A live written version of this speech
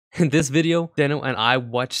In this video, Deno and I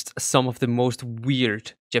watched some of the most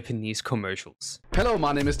weird Japanese commercials. Hello,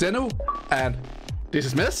 my name is Deno, and this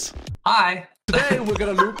is Miss. Hi. Today we're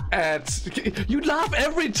gonna look at... You laugh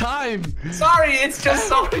every time! Sorry, it's just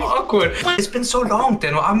so awkward. It's been so long,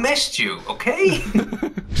 Deno. I missed you, okay?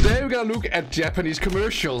 Today we're gonna look at Japanese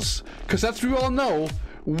commercials, because as we all know,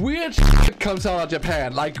 weird shit comes out of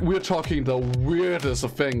Japan. Like, we're talking the weirdest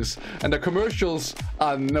of things, and the commercials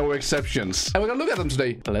are no exceptions. And we're gonna look at them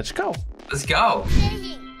today. Let's go. Let's go.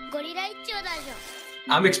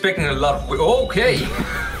 I'm expecting a lot of... Okay.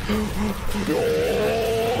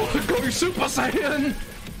 Oh, going Super Saiyan.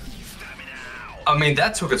 I mean,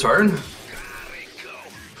 that took a turn.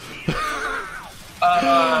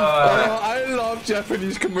 I love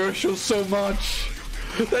Japanese commercials so much.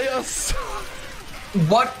 They are so...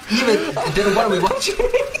 What even? Deno, what are we watching?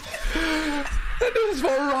 This is for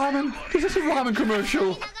ramen. This is a ramen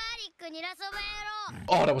commercial.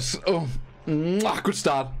 Oh, that was... Oh, good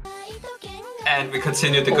start. And we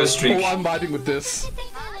continue the good streak. Oh, I'm vibing with this.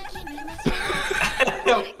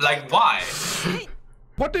 Like, why?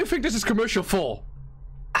 What do you think this is commercial for?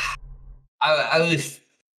 I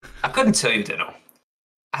couldn't tell you, Deno.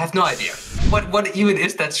 I have no idea. What even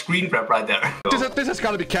is that screen grab right there? This has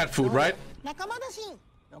got to be cat food, right?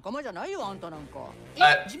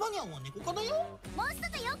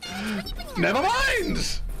 Never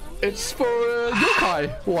mind! It's for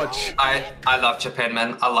yokai watch. I love Japan,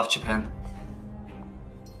 man. I love Japan.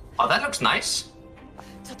 Oh, that looks nice.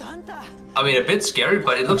 I mean, a bit scary,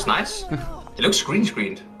 but it looks nice. It looks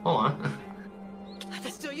screened. Hold on.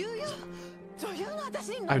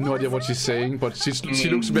 I have no idea what she's saying, but she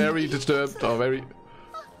looks very disturbed or very...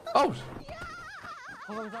 Oh!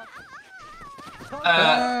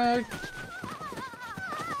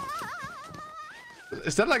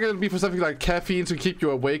 Is that like gonna be for something like caffeine to keep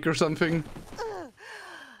you awake or something?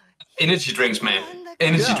 Energy drinks, man.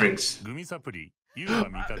 Energy drinks.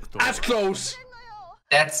 That's close!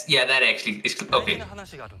 Yeah, that actually is... Okay.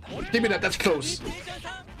 Give me that, that's close.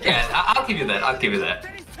 Yeah, I'll give you that. I'll give you that.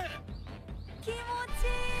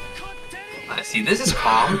 I see, this is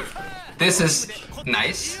calm. This is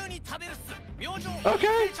nice.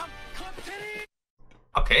 Okay.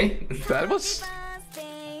 Okay. That was...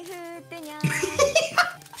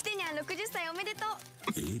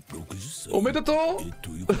 Omedetou!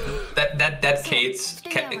 That's Kate's...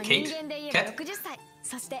 Kate? Cat?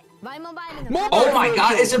 Mobile Oh my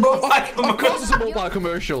god, it's a mobile commercial! Of course it's a mobile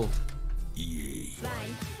commercial!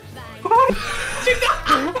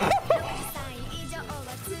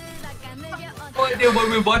 No idea what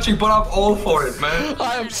we're watching, but I'm all for it, man.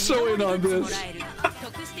 I am so in on this.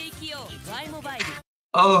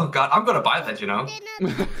 Oh god, I'm gonna buy that, you know.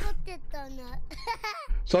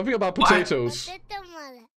 Something about potatoes.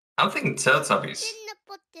 I'm thinking Teletubbies.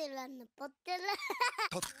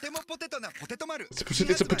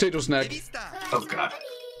 It's a potato snack. Oh god.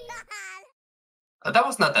 That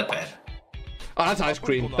was not that bad. Oh, that's ice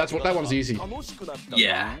cream. That one's easy.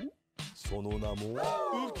 Yeah.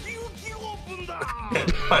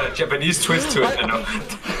 A Japanese twist to it, you know.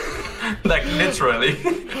 Like literally.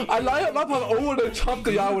 I love how over the top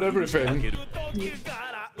they are with everything.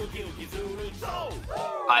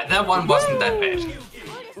 That one wasn't that bad.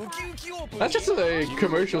 That's just a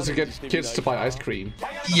commercial to get kids to buy ice cream.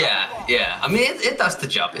 Yeah. I mean, it does the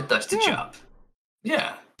job. It does the job.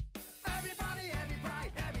 Yeah.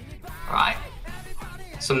 Alright.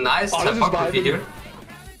 Some nice typography here.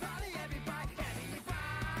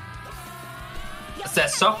 Is that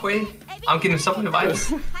Subway? I'm getting Subway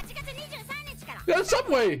vibes. Yeah,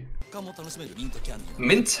 Subway!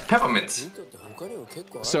 Mint? Peppermint.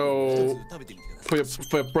 So, for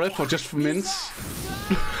your breath or just for mints?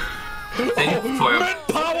 For your... Mint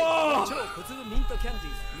power!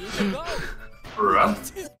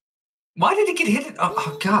 Bruh. Why did he get hit?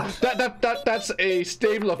 Oh god. That's a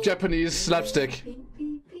staple of Japanese slapstick.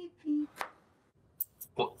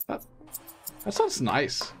 What? That sounds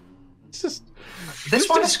nice. It's just... This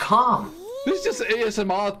one is calm. This is just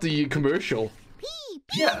ASMR, the commercial.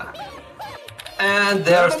 Yeah. And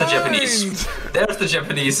there's the Japanese. There's the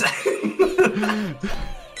Japanese.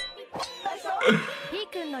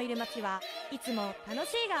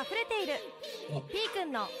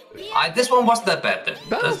 This one wasn't that bad then.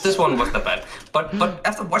 This one wasn't that bad. But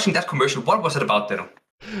after watching that commercial, what was it about then?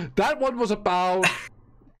 That one was about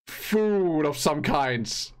food of some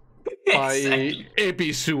kinds. By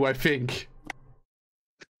Ebisu, I think.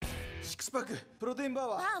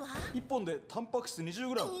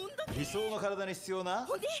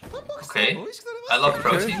 Okay. I love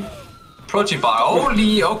protein. Protein bar.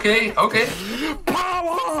 Holy, okay.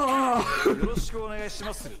 Power!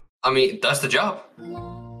 I mean, that's the job.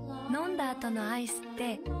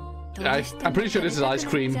 I'm pretty sure this is ice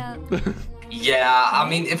cream. Yeah, I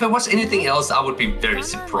mean, if it was anything else, I would be very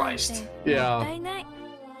surprised. Yeah.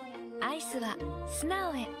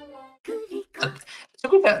 To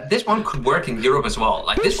be fair, this one could work in Europe as well.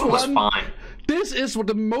 Like, this one was fine. This is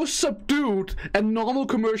the most subdued and normal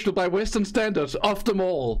commercial by Western standards of them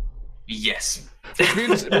all. Yes. Which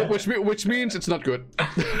means it's not good.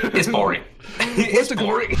 It's boring. It's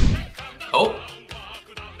boring. Oh.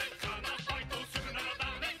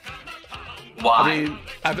 Why? I mean,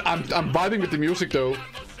 I'm vibing with the music though.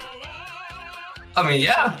 I mean,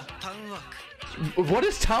 yeah. What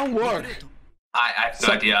is town work? I have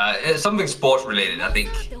no idea. It's something sports related, I think.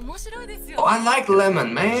 Oh, I like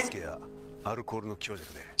lemon, man.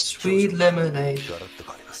 Sweet lemonade.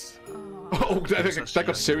 Oh, that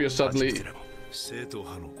got serious suddenly.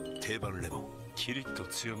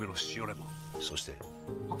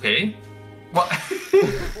 Okay. What?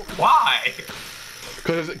 Why?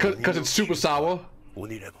 Because it's super sour. Oh,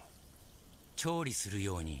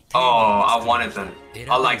 I wanted them.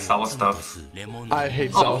 I like sour stuff. I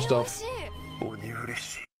hate sour stuff.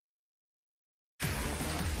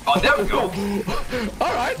 Oh, there we go.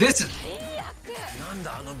 Alright. This is...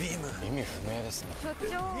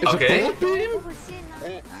 Okay. A beam?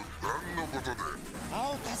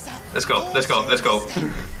 Let's go.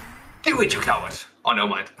 Do it, you coward. Oh, no,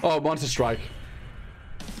 mind. Oh, Monster Strike.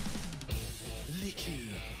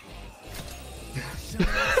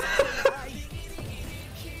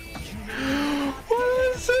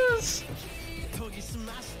 What is this?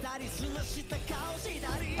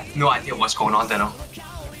 No idea what's going on, Deno.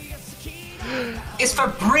 It's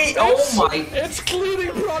Febreze. Oh my! It's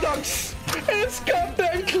cleaning products. It's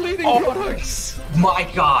goddamn cleaning products. My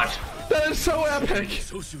God! That is so epic.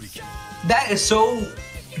 That is so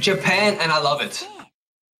Japan, and I love it.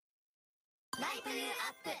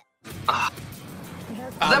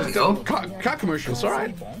 There we go. Car commercials,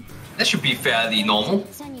 alright. That should be fairly normal,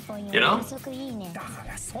 you know?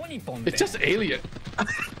 It's just Alien.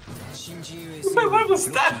 What was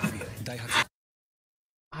that?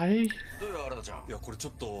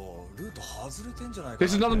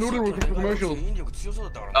 This is not a noodle commercial.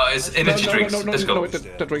 It's energy drinks. Let's go. No,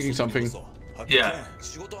 they're drinking something. Yeah.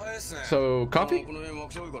 So, coffee?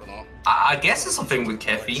 I guess it's something with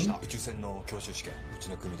caffeine.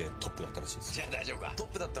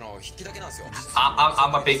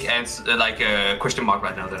 I'm a big question mark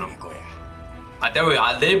right now. There we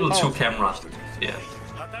are. Label 2 camera. Yeah.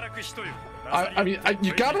 I mean,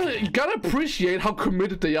 you gotta appreciate how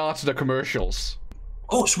committed they are to the commercials.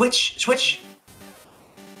 Oh, Switch.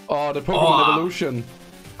 Oh, the Pokemon Evolution.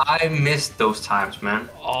 I missed those times, man.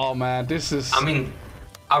 Oh man, this is... I mean,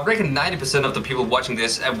 I reckon 90% of the people watching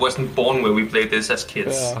this wasn't born when we played this as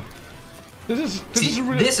kids. Yeah. This is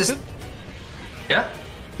really... Yeah?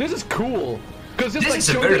 This is cool. Because it's this like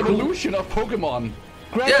showing the evolution of Pokemon.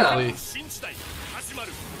 Gradually. Yeah.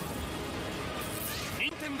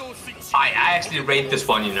 I actually rate this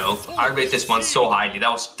one, you know. I rate this one so highly.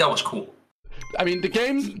 That was cool. I mean, the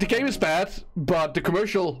game is bad, but the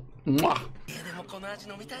commercial... Mwah.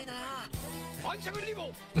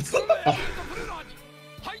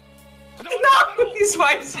 No, he's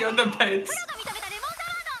spicy on the pants.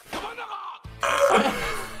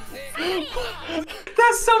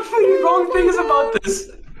 There's so many wrong things about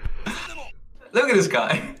this. Look at this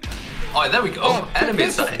guy. Oh, there we go. Oh,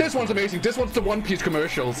 animate side. This one's amazing. This one's the One Piece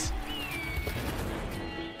commercials.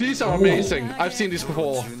 These are amazing. I've seen these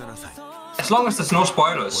before. As long as there's no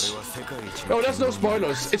spoilers. No, there's no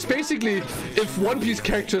spoilers. It's basically if One Piece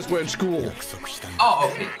characters were in school.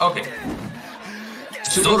 Oh, okay.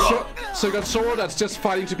 So you got Zoro that's just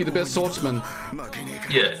fighting to be the best swordsman.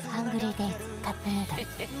 Yeah.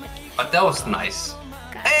 But that was nice.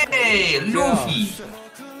 Hey, Luffy!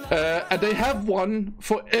 Yeah. And they have one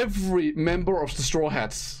for every member of the Straw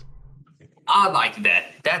Hats. I like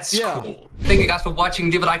that. That's cool. Thank you guys for watching.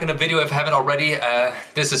 Leave a like on the video if you haven't already.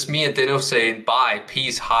 This is me and Dino saying bye,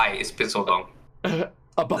 peace, hi. It's been so long.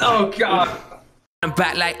 Oh God. I'm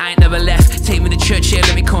back like I ain't never left. Take me to church, yeah,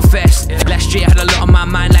 let me confess. Last year I had a lot on my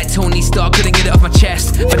mind like Tony Stark, couldn't get it off my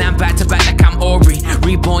chest. But now I'm back to back like I'm Aubrey.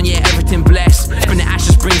 Reborn, yeah, everything blessed. From the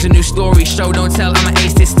ashes brings a new story. Show, don't tell, I'ma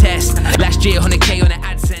ace this test. Last year, 100